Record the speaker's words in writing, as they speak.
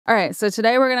All right, so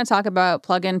today we're going to talk about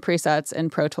plugin presets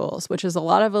in Pro Tools, which is a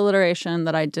lot of alliteration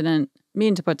that I didn't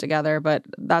mean to put together, but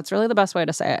that's really the best way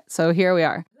to say it. So here we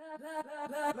are.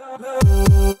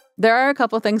 There are a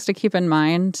couple things to keep in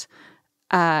mind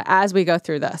as we go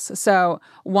through this. So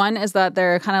one is that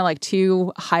there are kind of like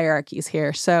two hierarchies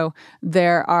here. So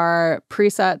there are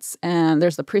presets, and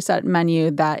there's the preset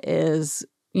menu that is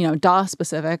DAW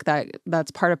specific, that's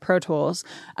part of Pro Tools.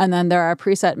 And then there are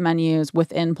preset menus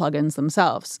within plugins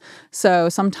themselves. So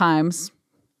sometimes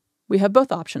we have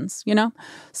both options,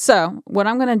 So what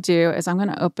I'm going to do is I'm going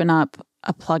to open up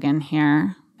a plugin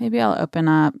here. Maybe I'll open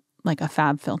up like a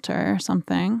Fabfilter or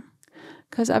something,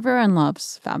 because everyone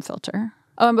loves Fabfilter.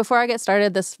 Oh, and before I get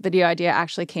started, this video idea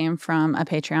actually came from a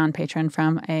Patreon patron,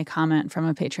 from a comment from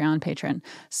a Patreon patron.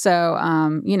 So,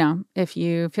 if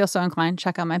you feel so inclined,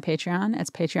 check out my Patreon.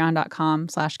 It's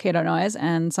patreon.com/CatoNoise.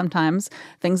 And sometimes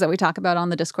things that we talk about on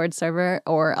the Discord server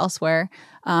or elsewhere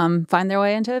find their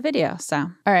way into a video. So,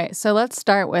 all right, so let's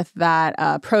start with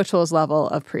that Pro Tools level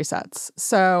of presets.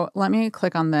 So let me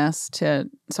click on this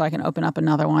so I can open up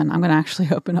another one. I'm going to actually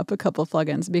open up a couple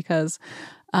plugins because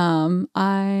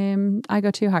I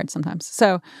go too hard sometimes.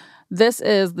 So this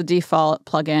is the default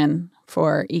plugin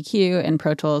for EQ in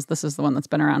Pro Tools. This is the one that's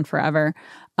been around forever.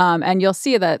 And you'll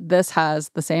see that this has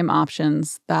the same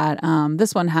options that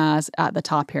this one has at the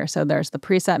top here. So there's the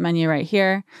preset menu right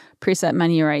here, preset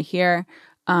menu right here.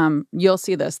 You'll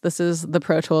see this. This is the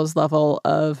Pro Tools level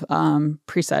of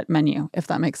preset menu, if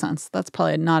that makes sense. That's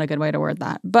probably not a good way to word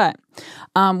that. But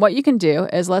what you can do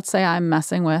is, let's say I'm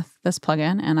messing with this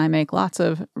plugin and I make lots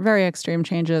of very extreme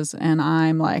changes and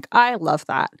I'm like, I love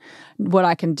that. What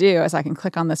I can do is I can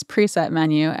click on this preset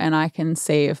menu and I can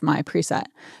save my preset.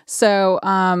 So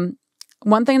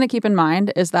one thing to keep in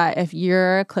mind is that if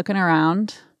you're clicking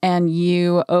around and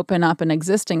you open up an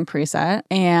existing preset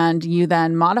and you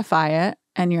then modify it,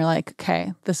 and you're like,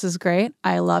 okay, this is great,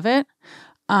 I love it.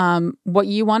 What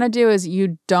you want to do is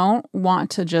you don't want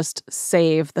to just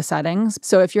save the settings.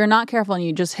 So if you're not careful and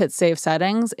you just hit save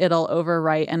settings, it'll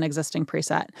overwrite an existing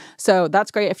preset. So that's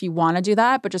great if you want to do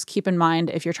that, but just keep in mind,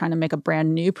 if you're trying to make a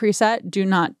brand new preset, do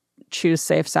not choose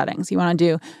save settings. You want to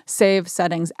do save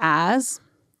settings as,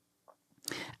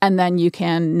 and then you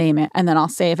can name it, and then I'll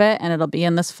save it and it'll be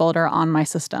in this folder on my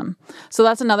system. So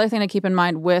that's another thing to keep in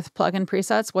mind with plugin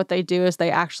presets. What they do is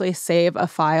they actually save a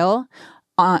file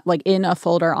like in a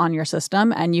folder on your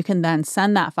system, and you can then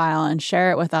send that file and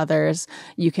share it with others.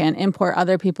 You can import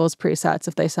other people's presets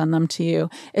if they send them to you.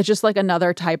 It's just like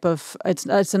another type of,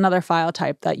 it's another file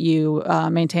type that you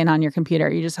maintain on your computer.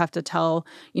 You just have to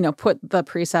put the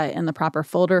preset in the proper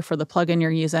folder for the plugin you're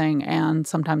using, and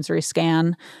sometimes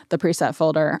rescan the preset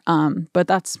folder. But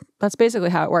that's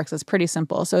basically how it works. It's pretty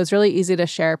simple. So it's really easy to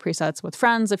share presets with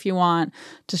friends if you want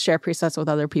to share presets with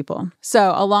other people.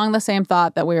 So along the same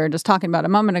thought that we were just talking about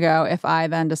a moment ago, if I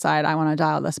then decide I want to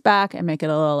dial this back and make it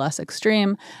a little less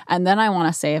extreme, and then I want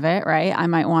to save it, right? I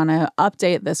might want to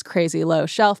update this crazy low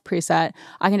shelf preset.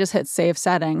 I can just hit save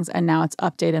settings, and now it's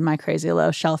updated my crazy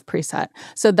low shelf preset.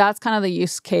 So that's kind of the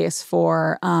use case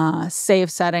for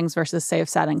save settings versus save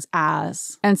settings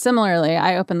as. And similarly,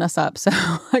 I opened this up, so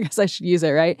I guess I should use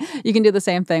it, right? You can do the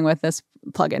same thing with this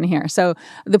plugin here. So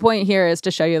the point here is to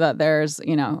show you that there's,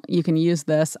 you can use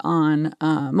this on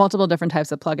multiple different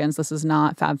types of plugins. This is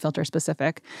not Fabfilter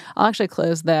specific. I'll actually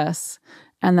close this.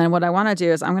 And then what I want to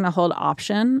do is I'm going to hold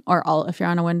Option or Alt if you're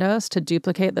on a Windows to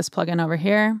duplicate this plugin over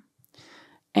here.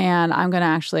 And I'm going to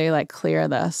actually clear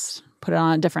this, put it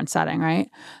on a different setting, right?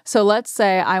 So let's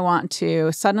say I want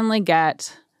to suddenly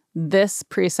get this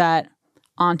preset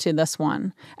onto this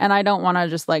one. And I don't want to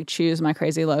just choose my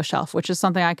crazy low shelf, which is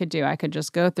something I could do. I could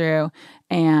just go through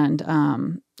and,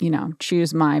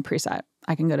 choose my preset.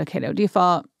 I can go to Cato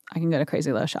default. I can go to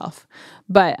crazy low shelf.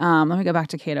 But let me go back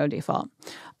to Cato default.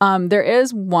 There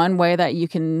is one way that you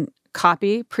can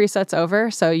copy presets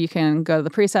over. So you can go to the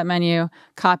preset menu,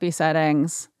 copy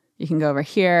settings. You can go over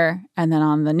here, and then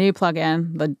on the new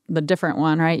plugin, the different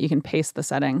one, right? You can paste the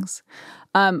settings.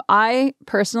 I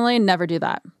personally never do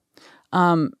that.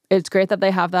 It's great that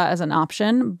they have that as an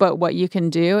option, but what you can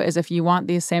do is, if you want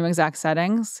these same exact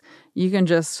settings, you can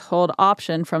just hold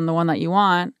Option from the one that you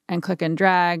want and click and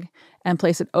drag and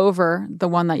place it over the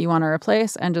one that you want to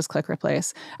replace and just click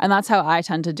replace. And that's how I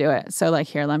tend to do it. So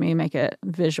here, let me make it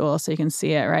visual so you can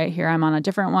see it right here. I'm on a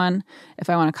different one. If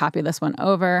I want to copy this one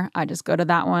over, I just go to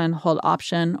that one, hold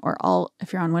Option or Alt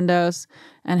if you're on Windows,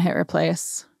 and hit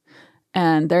replace.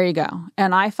 And there you go.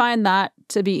 And I find that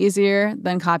to be easier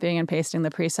than copying and pasting the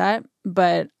preset.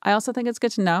 but I also think it's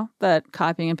good to know that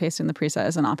copying and pasting the preset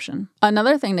is an option.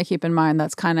 Another thing to keep in mind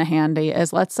that's kind of handy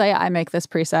is, let's say I make this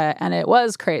preset and it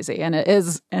was crazy and it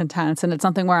is intense and it's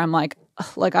something where I'm like,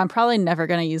 I'm probably never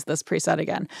going to use this preset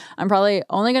again. I'm probably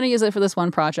only going to use it for this one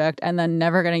project and then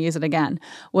never going to use it again.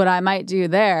 What I might do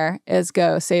there is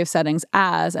go save settings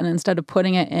as, and instead of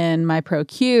putting it in my Pro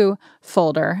Q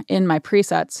folder, in my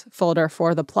presets folder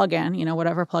for the plugin,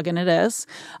 whatever plugin it is,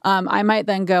 I might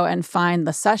then go and find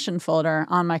the session folder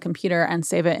on my computer and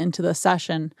save it into the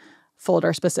session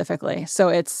folder specifically. So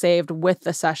it's saved with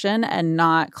the session and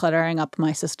not cluttering up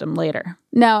my system later.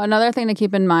 Now, another thing to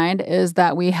keep in mind is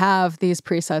that we have these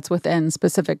presets within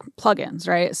specific plugins,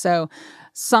 right? So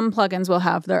some plugins will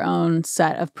have their own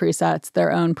set of presets,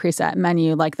 their own preset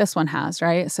menu, like this one has,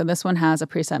 right? So this one has a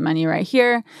preset menu right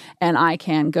here, and I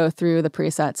can go through the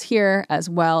presets here as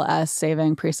well as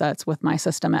saving presets with my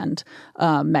system end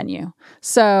menu.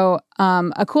 So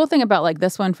a cool thing about like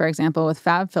this one, for example, with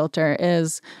Fabfilter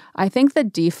is I think the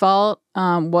default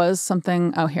was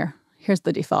something, here's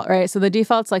the default, right? So the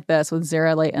default's like this with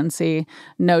 0 latency,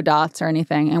 no dots or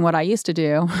anything. And what I used to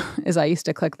do is I used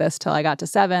to click this till I got to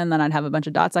 7, then I'd have a bunch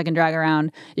of dots I can drag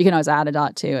around. You can always add a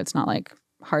dot too. It's not like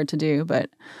hard to do,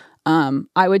 but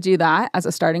I would do that as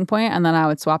a starting point, and then I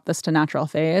would swap this to natural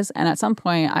phase. And at some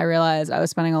point I realized I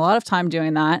was spending a lot of time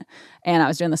doing that, and I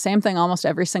was doing the same thing almost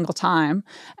every single time.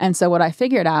 And so what I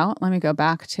figured out, let me go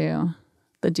back to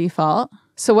the default.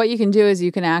 So what you can do is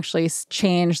you can actually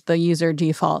change the user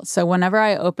default. So whenever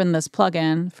I open this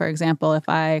plugin, for example, if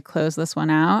I close this one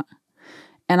out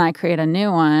and I create a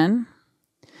new one,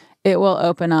 it will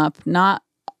open up not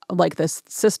like this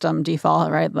system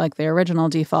default, right? Like the original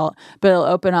default, but it'll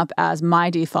open up as my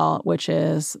default, which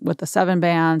is with the 7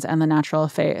 bands and the natural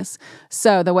phase.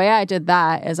 So the way I did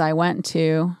that is I went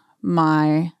to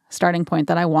my starting point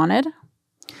that I wanted,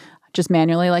 just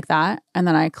manually like that. And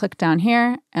then I click down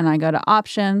here and I go to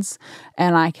options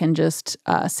and I can just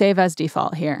save as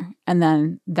default here. And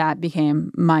then that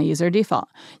became my user default.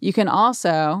 You can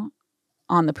also,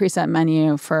 on the preset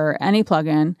menu for any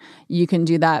plugin, you can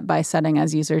do that by setting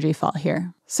as user default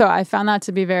here. So I found that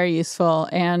to be very useful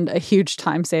and a huge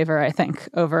time saver, I think,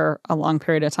 over a long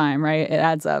period of time, right? It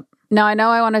adds up. Now, I know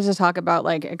I wanted to talk about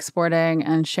like exporting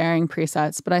and sharing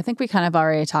presets, but I think we kind of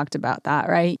already talked about that,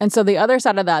 right? And so the other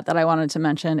side of that I wanted to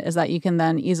mention is that you can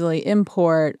then easily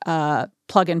import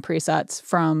plugin presets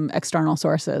from external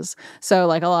sources. So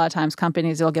like a lot of times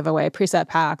companies will give away preset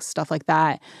packs, stuff like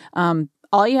that.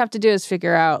 All you have to do is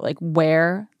figure out like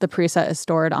where the preset is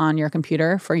stored on your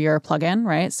computer for your plugin,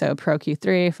 right? So Pro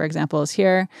Q3, for example, is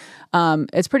here.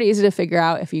 It's pretty easy to figure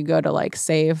out if you go to like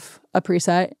save a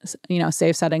preset,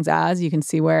 save settings as, you can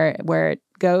see where it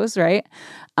goes, right?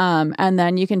 And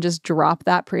then you can just drop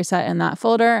that preset in that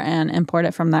folder and import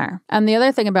it from there. And the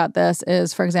other thing about this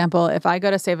is, for example, if I go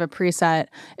to save a preset,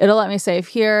 it'll let me save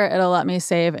here. It'll let me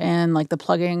save in like the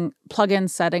plugin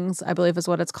settings, I believe is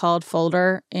what it's called,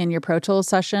 folder in your Pro Tools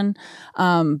session.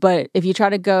 But if you try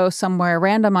to go somewhere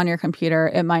random on your computer,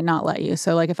 it might not let you.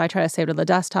 So like if I try to save to the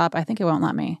desktop, I think it won't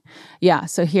let me. Yeah,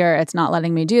 so here it's not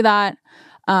letting me do that.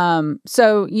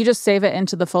 So you just save it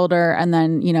into the folder and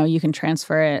then, you can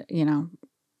transfer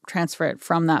it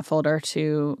from that folder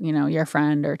to, your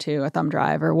friend or to a thumb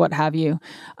drive or what have you.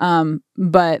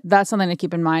 But that's something to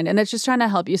keep in mind. And it's just trying to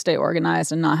help you stay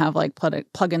organized and not have like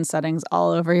plugin settings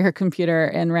all over your computer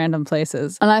in random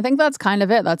places. And I think that's kind of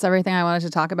it. That's everything I wanted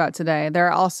to talk about today. There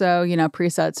are also,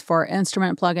 presets for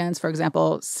instrument plugins. For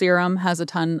example, Serum has a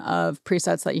ton of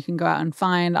presets that you can go out and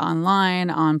find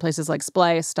online on places like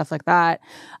Splice, stuff like that.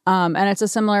 And it's a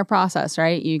similar process,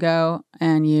 right? You go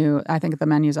and I think the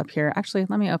menu's up here. Actually,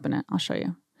 let me open it. I'll show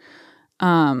you.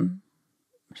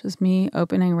 It's just me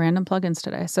opening random plugins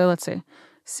today. So let's see.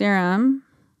 Serum.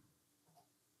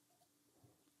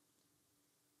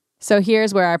 So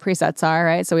here's where our presets are,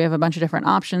 right? So we have a bunch of different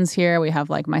options here. We have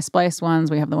like my Splice ones.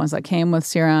 We have the ones that came with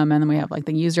Serum, and then we have like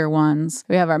the user ones.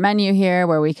 We have our menu here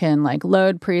where we can like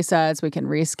load presets. We can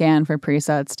rescan for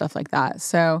presets, stuff like that.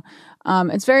 So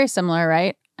it's very similar,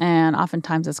 right? And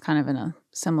oftentimes it's kind of in a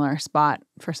similar spot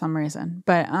for some reason.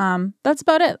 But that's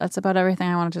about it. That's about everything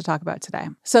I wanted to talk about today.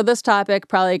 So this topic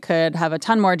probably could have a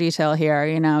ton more detail here.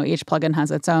 Each plugin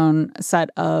has its own set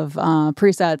of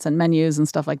presets and menus and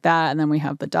stuff like that. And then we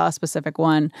have the DAW specific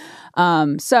one.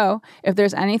 So if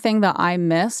there's anything that I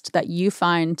missed that you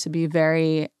find to be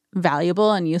very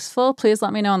valuable and useful, please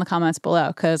let me know in the comments below,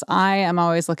 because I am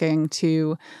always looking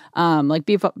to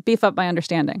beef up my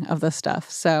understanding of this stuff.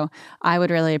 So I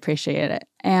would really appreciate it.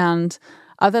 And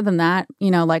Other than that,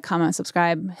 like, comment,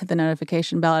 subscribe, hit the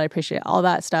notification bell. I appreciate all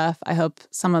that stuff. I hope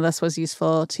some of this was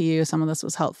useful to you. Some of this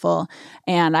was helpful.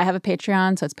 And I have a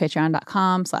Patreon, so it's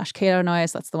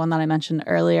patreon.com/CatoNoise. That's the one that I mentioned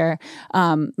earlier.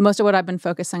 Most of what I've been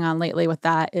focusing on lately with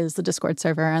that is the Discord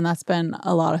server, and that's been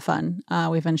a lot of fun.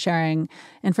 We've been sharing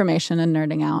information and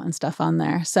nerding out and stuff on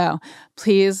there. So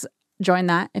please join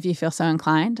that if you feel so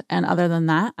inclined. And other than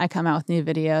that, I come out with new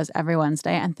videos every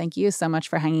Wednesday. And thank you so much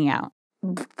for hanging out.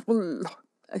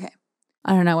 Okay.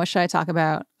 I don't know. What should I talk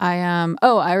about?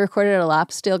 I recorded a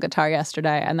lap steel guitar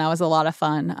yesterday, and that was a lot of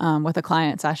fun with a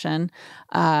client session.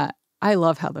 I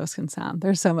love how those can sound.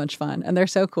 They're so much fun, and they're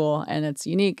so cool, and it's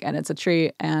unique, and it's a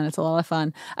treat, and it's a lot of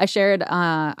fun. I shared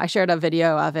a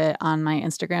video of it on my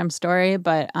Instagram story,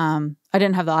 but I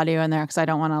didn't have the audio in there because I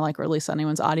don't want to like release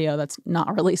anyone's audio that's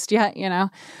not released yet,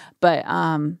 But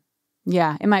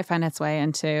yeah, it might find its way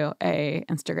into a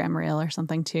Instagram reel or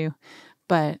something too.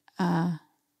 But that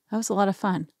was a lot of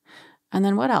fun. And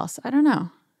then what else? I don't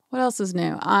know. What else is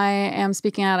new? I am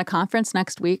speaking at a conference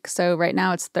next week. So right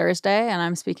now it's Thursday, and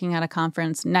I'm speaking at a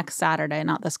conference next Saturday,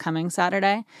 not this coming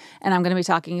Saturday. And I'm going to be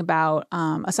talking about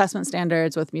assessment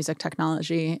standards with music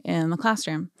technology in the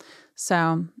classroom.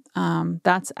 So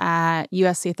that's at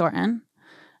USC Thornton.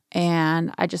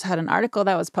 And I just had an article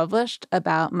that was published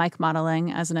about mic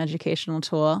modeling as an educational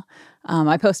tool.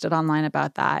 I posted online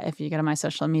about that. If you go to my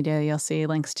social media, you'll see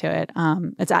links to it.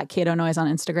 It's at CatoNoise on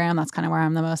Instagram. That's kind of where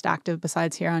I'm the most active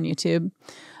besides here on YouTube.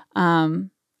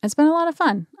 It's been a lot of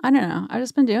fun. I don't know. I've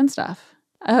just been doing stuff.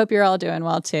 I hope you're all doing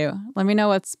well too. Let me know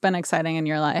what's been exciting in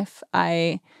your life.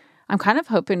 I'm kind of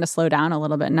hoping to slow down a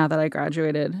little bit now that I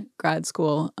graduated grad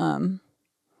school.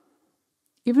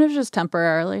 Even if it's just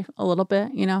temporarily a little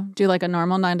bit, do like a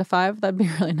normal 9 to 5, that'd be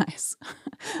really nice.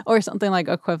 Or something like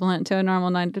equivalent to a normal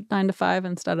 9 to 5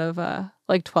 instead of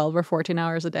like 12 or 14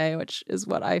 hours a day, which is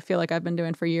what I feel like I've been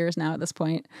doing for years now at this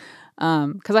point.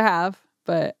 Because I have,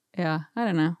 but yeah, I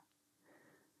don't know.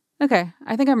 Okay,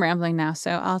 I think I'm rambling now, so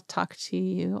I'll talk to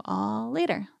you all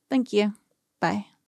later. Thank you. Bye.